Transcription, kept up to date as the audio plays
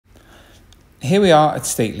Here we are at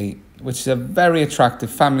Steetley, which is a very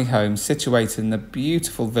attractive family home situated in the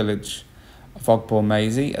beautiful village of Ogbourne,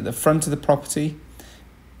 Maizey. At the front of the property,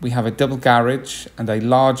 we have a double garage and a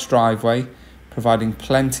large driveway, providing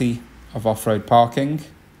plenty of off-road parking.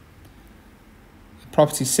 The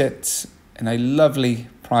property sits in a lovely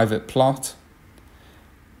private plot.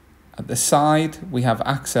 At the side, we have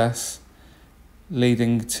access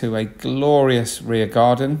leading to a glorious rear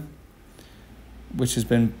garden, which has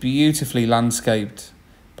been beautifully landscaped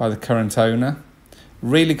by the current owner.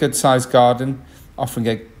 Really good sized garden, offering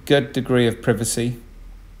a good degree of privacy,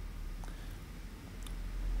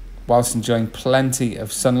 whilst enjoying plenty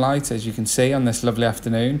of sunlight, as you can see on this lovely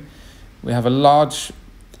afternoon. We have a large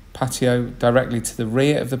patio directly to the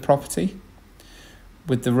rear of the property,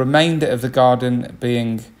 with the remainder of the garden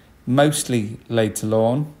being mostly laid to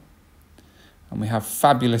lawn, and we have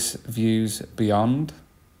fabulous views beyond.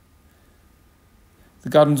 The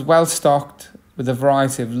garden's well stocked with a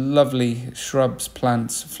variety of lovely shrubs,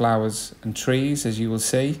 plants, flowers and trees, as you will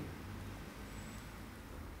see.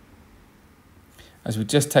 As we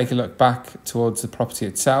just take a look back towards the property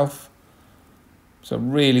itself, it's a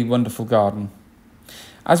really wonderful garden.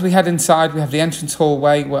 As we head inside, we have the entrance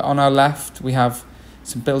hallway, where on our left we have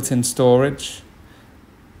some built-in storage.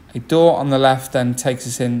 A door on the left then takes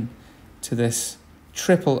us in to this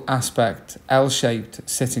triple aspect L-shaped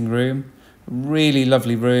sitting room. A really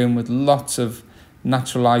lovely room with lots of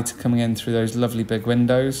natural light coming in through those lovely big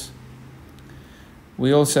windows.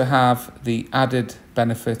 We also have the added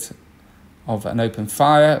benefit of an open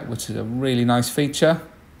fire, which is a really nice feature.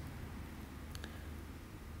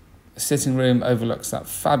 The sitting room overlooks that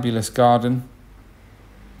fabulous garden.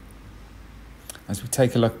 As we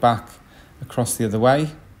take a look back across the other way,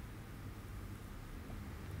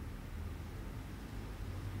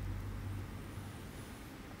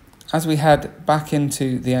 as we head back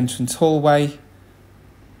into the entrance hallway,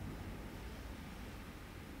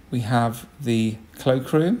 we have the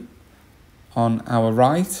cloakroom on our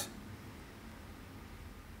right.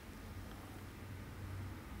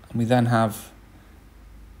 And we then have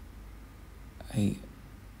a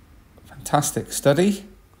fantastic study,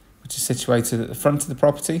 which is situated at the front of the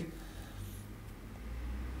property.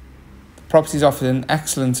 The property is offered in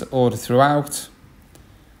excellent order throughout,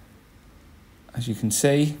 as you can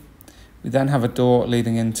see. We then have a door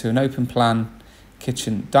leading into an open plan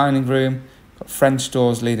kitchen dining room. Got French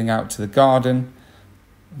doors leading out to the garden.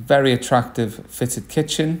 Very attractive fitted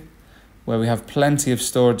kitchen, where we have plenty of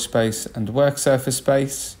storage space and work surface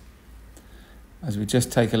space. As we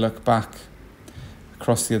just take a look back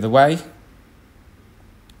across the other way.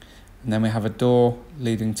 And then we have a door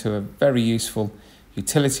leading to a very useful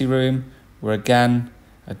utility room, where again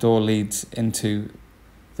a door leads into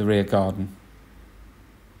the rear garden.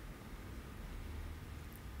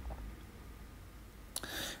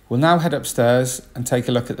 We'll now head upstairs and take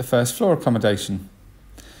a look at the first floor accommodation.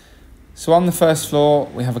 So on the first floor,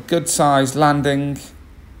 we have a good sized landing.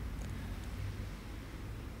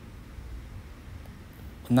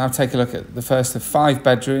 We'll now take a look at the first of 5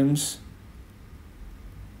 bedrooms.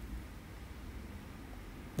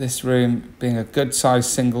 This room being a good sized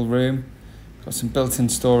single room. Got some built-in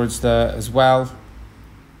storage there as well.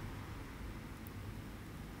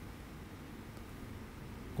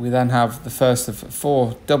 We then have the first of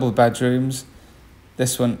 4 double bedrooms.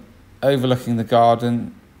 This one overlooking the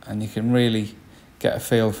garden, and you can really get a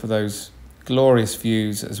feel for those glorious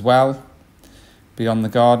views as well beyond the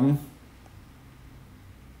garden.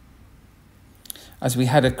 As we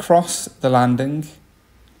head across the landing,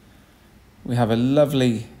 we have a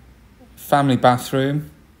lovely family bathroom,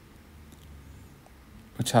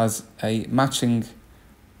 which has a matching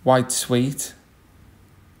white suite.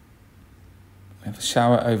 We have a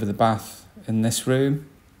shower over the bath in this room,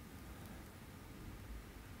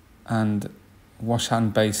 and wash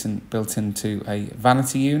hand basin built into a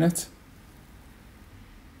vanity unit.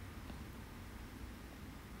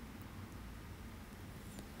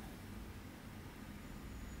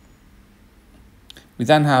 We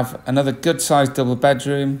then have another good sized double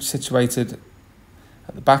bedroom situated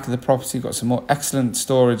at the back of the property. We've got some more excellent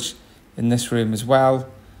storage in this room as well.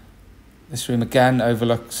 This room again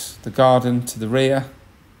overlooks the garden to the rear.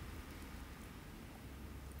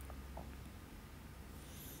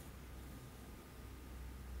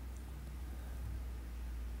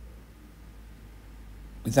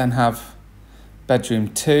 We then have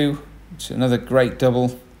bedroom 2, which is another great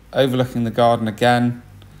double overlooking the garden again.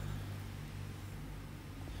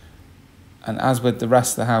 And as with the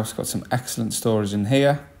rest of the house, got some excellent storage in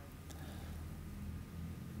here.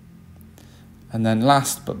 And then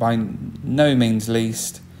last but by no means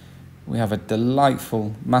least, we have a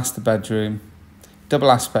delightful master bedroom double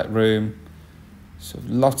aspect room, so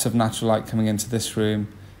lots of natural light coming into this room.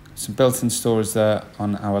 Some built-in storage there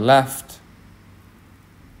on our left.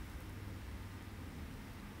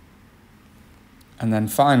 And then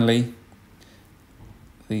finally,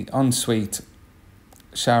 the ensuite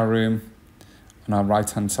shower room on our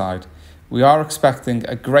right-hand side. We are expecting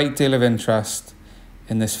a great deal of interest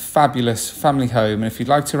in this fabulous family home. And if you'd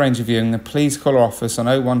like to arrange a viewing, then please call our office on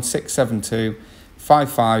 01672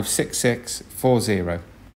 556640.